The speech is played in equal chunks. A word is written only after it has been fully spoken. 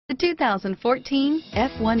The 2014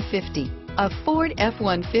 F-150. A Ford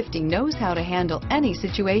F-150 knows how to handle any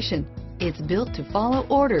situation. It's built to follow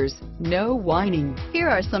orders, no whining. Here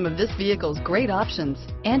are some of this vehicle's great options: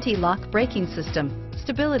 anti-lock braking system,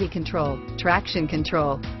 stability control, traction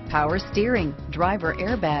control, power steering, driver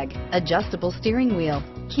airbag, adjustable steering wheel,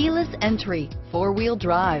 keyless entry, four-wheel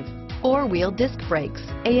drive, four-wheel disc brakes,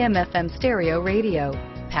 AM/FM stereo radio,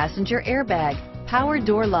 passenger airbag, power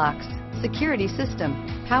door locks, security system,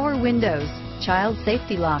 power windows, child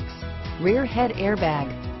safety locks, rear head airbag,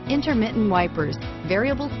 intermittent wipers,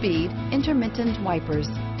 variable speed, intermittent wipers,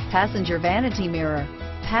 passenger vanity mirror,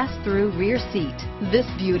 pass-through rear seat. This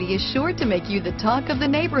beauty is sure to make you the talk of the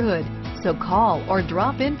neighborhood. So call or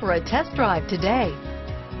drop in for a test drive today.